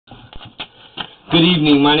Good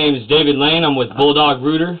evening, my name is David Lane. I'm with Bulldog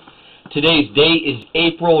Rooter. Today's date is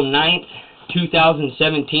April 9th,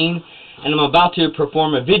 2017, and I'm about to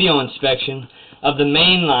perform a video inspection of the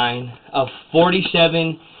main line of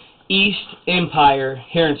 47 East Empire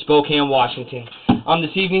here in Spokane, Washington.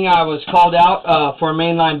 This evening I was called out for a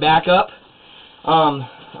mainline backup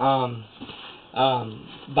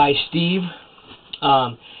by Steve,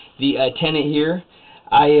 the tenant here.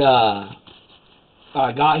 I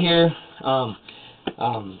got here,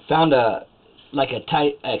 found a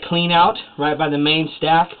clean out right by the main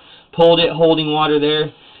stack, pulled it, holding water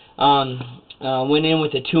there, went in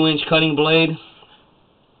with a 2-inch cutting blade,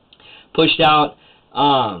 pushed out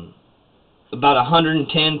about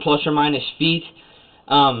 110 plus or minus feet,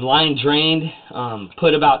 line drained,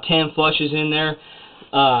 put about 10 flushes in there,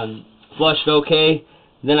 flushed okay.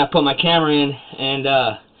 Then I put my camera in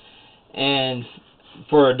and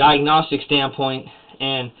for a diagnostic standpoint,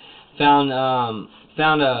 and found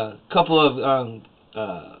a couple of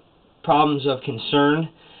problems of concern.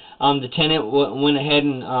 The tenant went ahead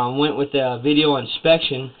and went with a video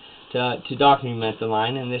inspection to document the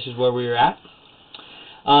line, and this is where we were at.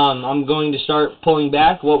 I'm going to start pulling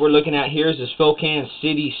back. What we're looking at here is the Spokane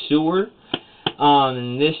City Sewer,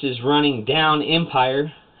 and this is running down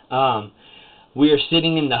Empire. We are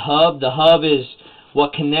sitting in the hub. The hub is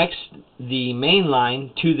what connects the main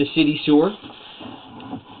line to the city sewer.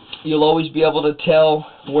 You'll always be able to tell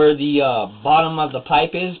where the bottom of the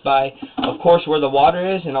pipe is by, of course, where the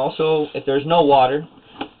water is, and also, if there's no water,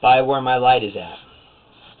 by where my light is at.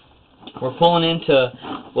 We're pulling into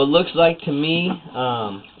what looks like to me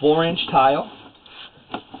 4-inch tile.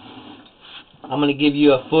 I'm going to give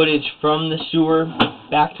you a footage from the sewer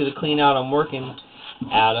back to the clean out I'm working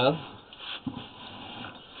out of.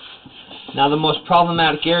 Now, the most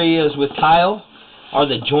problematic areas with tile are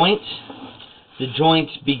the joints. The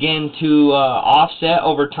joints begin to offset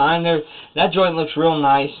over time. That joint looks real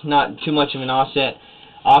nice, not too much of an offset,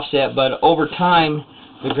 but over time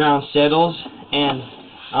the ground settles and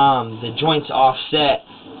the joints offset,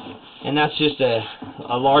 and that's just a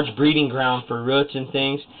large breeding ground for roots and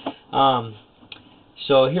things.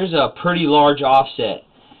 So here's a pretty large offset.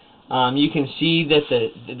 You can see that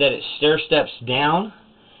it stair steps down.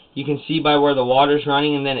 You can see by where the water's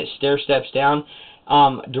running, and then it stair steps down.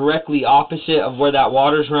 Directly opposite of where that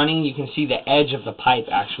water's running, you can see the edge of the pipe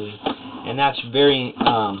actually, and that's very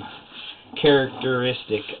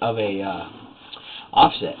characteristic of a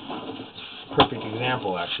offset. Perfect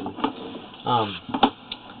example actually. I'm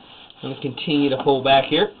going to continue to pull back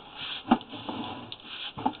here.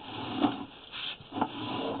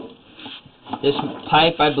 This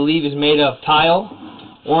pipe, I believe, is made of tile,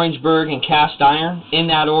 Orangeburg, and cast iron, in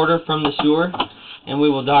that order from the sewer, and we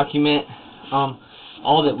will document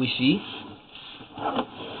all that we see.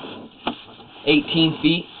 18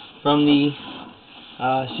 feet from the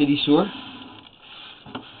city sewer.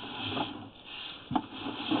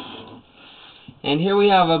 And here we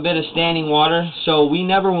have a bit of standing water, so we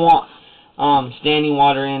never want standing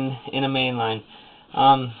water in a main line.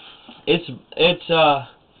 It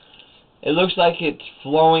looks like it's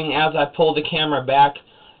flowing as I pull the camera back.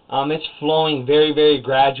 It's flowing very, very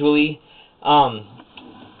gradually.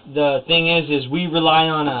 The thing is we rely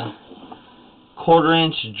on a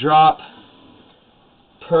 1/4-inch drop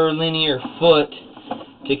per linear foot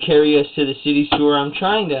to carry us to the city sewer. I'm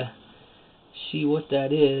trying to see what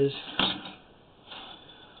that is.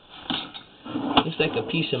 Looks like a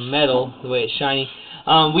piece of metal the way it's shiny.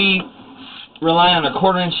 We rely on a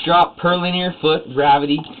 1/4-inch drop per linear foot,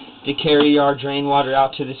 gravity, to carry our drain water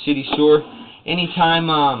out to the city sewer. Anytime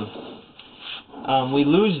we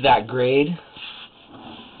lose that grade,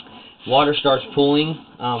 water starts pooling.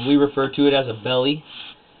 We refer to it as a belly,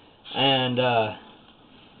 and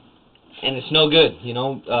it's no good. You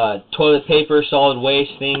know, toilet paper, solid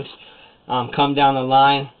waste, things come down the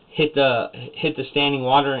line, hit the standing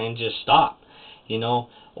water, and just stop. You know,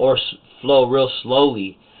 or flow real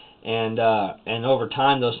slowly, and over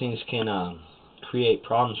time those things can create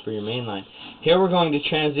problems for your main line. Here we're going to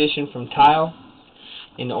transition from tile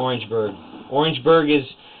into Orangeburg. Orangeburg is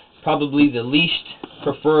probably the least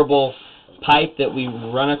preferable pipe that we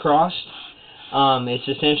run across. It's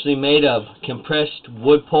essentially made of compressed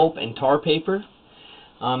wood pulp and tar paper.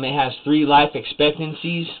 It has 3 life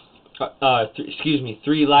expectancies,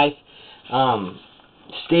 3 life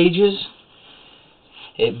stages.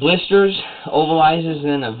 It blisters, ovalizes, and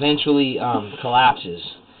then eventually collapses.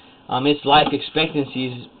 Its life expectancy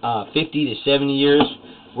is 50 to 70 years,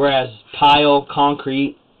 whereas tile,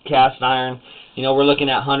 concrete, cast iron, you know, we're looking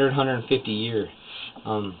at 100, 150 years.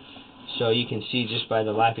 So you can see just by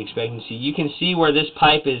the life expectancy, you can see where this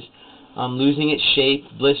pipe is losing its shape.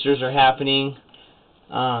 Blisters are happening.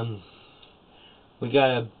 We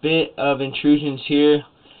got a bit of intrusions here,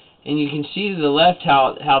 and you can see to the left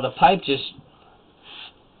how the pipe just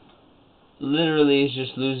literally is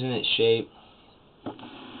just losing its shape.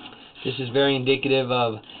 This is very indicative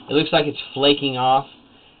of, it looks like it's flaking off,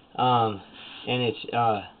 and it's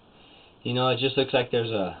it just looks like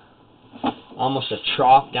there's almost a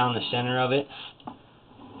trough down the center of it.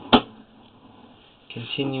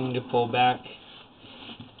 Continuing to pull back.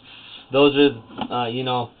 Those are,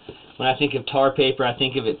 when I think of tar paper, I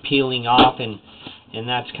think of it peeling off, and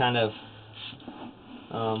that's kind of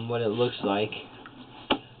what it looks like.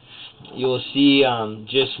 You'll see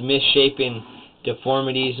just misshapen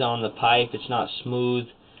deformities on the pipe. It's not smooth.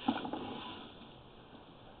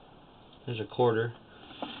 There's a quarter.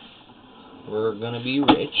 We're gonna be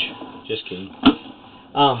rich. Just kidding.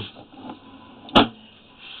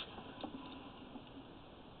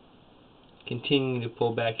 Continuing to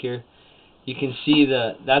pull back here. You can see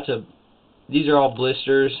these are all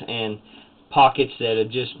blisters and pockets that have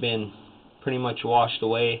just been pretty much washed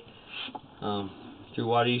away through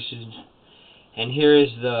water usage. And here is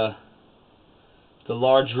the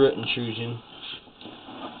large root intrusion.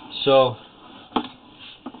 So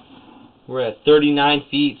we're at 39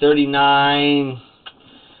 feet, we'll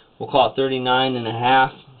call it 39 and a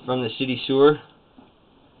half from the city sewer.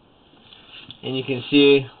 And you can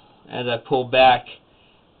see as I pull back,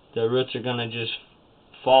 the roots are going to just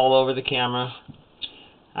fall over the camera.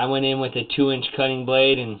 I went in with a 2-inch cutting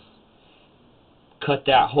blade and cut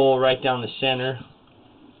that hole right down the center.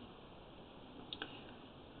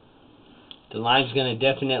 The line's going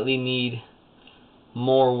to definitely need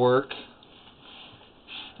more work.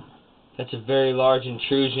 That's a very large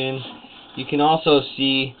intrusion. You can also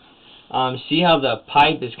see how the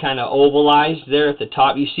pipe is kind of ovalized there at the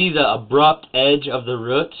top. You see the abrupt edge of the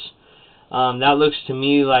roots. That looks to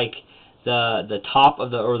me like the top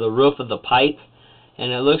of the roof of the pipe,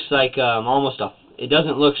 and it looks like it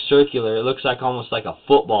doesn't look circular. It looks like almost like a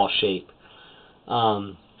football shape.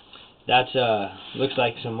 That's looks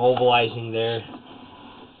like some ovalizing there.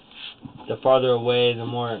 The farther away, the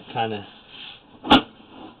more it kind of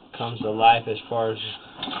comes to life as far as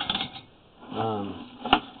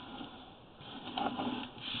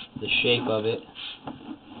the shape of it.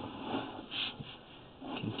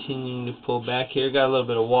 Continuing to pull back here. Got a little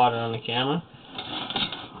bit of water on the camera.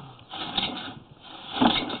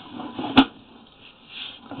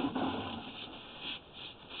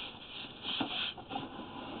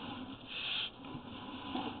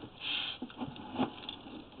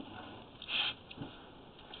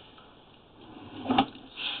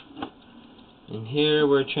 And here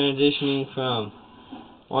we're transitioning from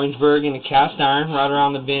Orangeburg into cast iron, right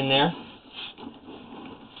around the bend there.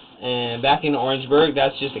 And back into Orangeburg,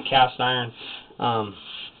 that's just a cast iron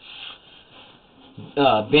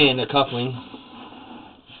bend, a coupling.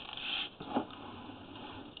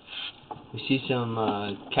 We see some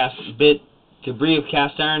debris of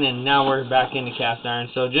cast iron, and now we're back into cast iron.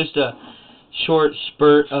 So just a short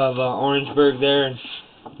spurt of Orangeburg there, and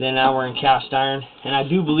then now we're in cast iron. And I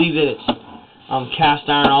do believe that it's cast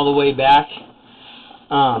iron all the way back.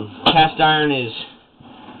 Cast iron is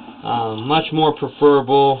much more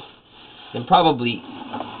preferable than probably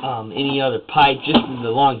any other pipe, just for the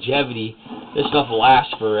longevity. This stuff will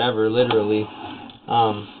last forever, literally.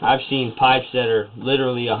 I've seen pipes that are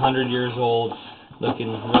literally 100 years old, looking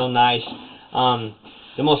real nice.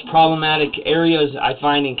 The most problematic areas I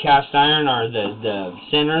find in cast iron are the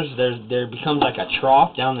centers. There becomes like a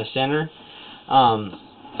trough down the center.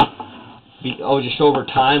 Just over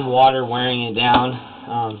time, water wearing it down,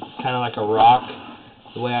 kind of like a rock,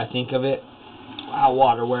 the way I think of it. How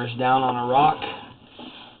water wears down on a rock.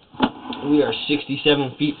 We are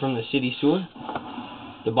 67 feet from the city sewer.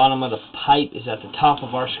 The bottom of the pipe is at the top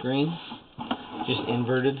of our screen, just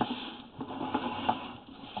inverted.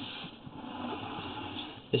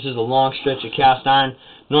 This is a long stretch of cast iron.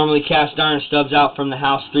 Normally cast iron stubs out from the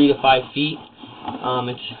house 3 to 5 feet.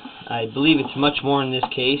 I believe it's much more in this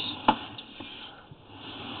case.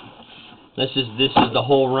 This is the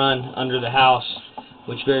whole run under the house,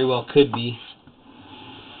 which very well could be.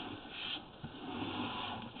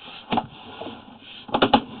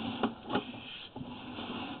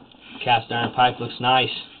 Cast iron pipe looks nice.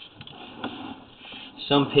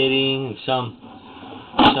 Some pitting and some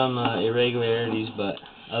irregularities, but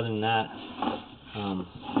other than that,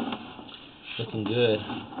 looking good.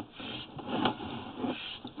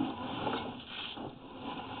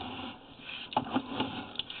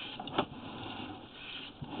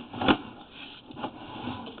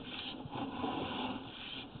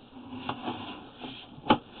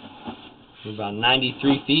 We're about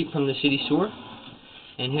 93 feet from the city sewer.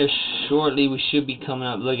 And here shortly we should be coming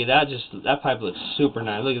up. Look at that, that pipe looks super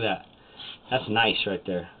nice. Look at that. That's nice right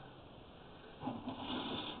there.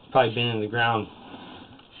 Probably been in the ground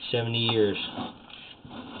 70 years.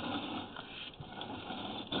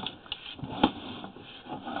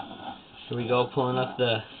 Here we go, pulling up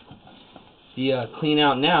the clean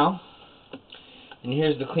out now. And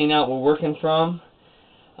here's the clean out we're working from.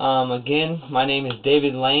 Again, my name is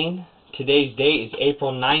David Lane. Today's date is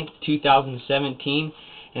April 9th, 2017,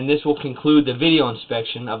 and this will conclude the video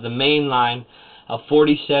inspection of the main line of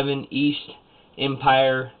 47 East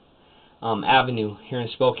Empire Avenue here in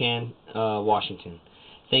Spokane, Washington.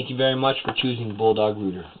 Thank you very much for choosing Bulldog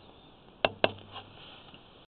Rooter.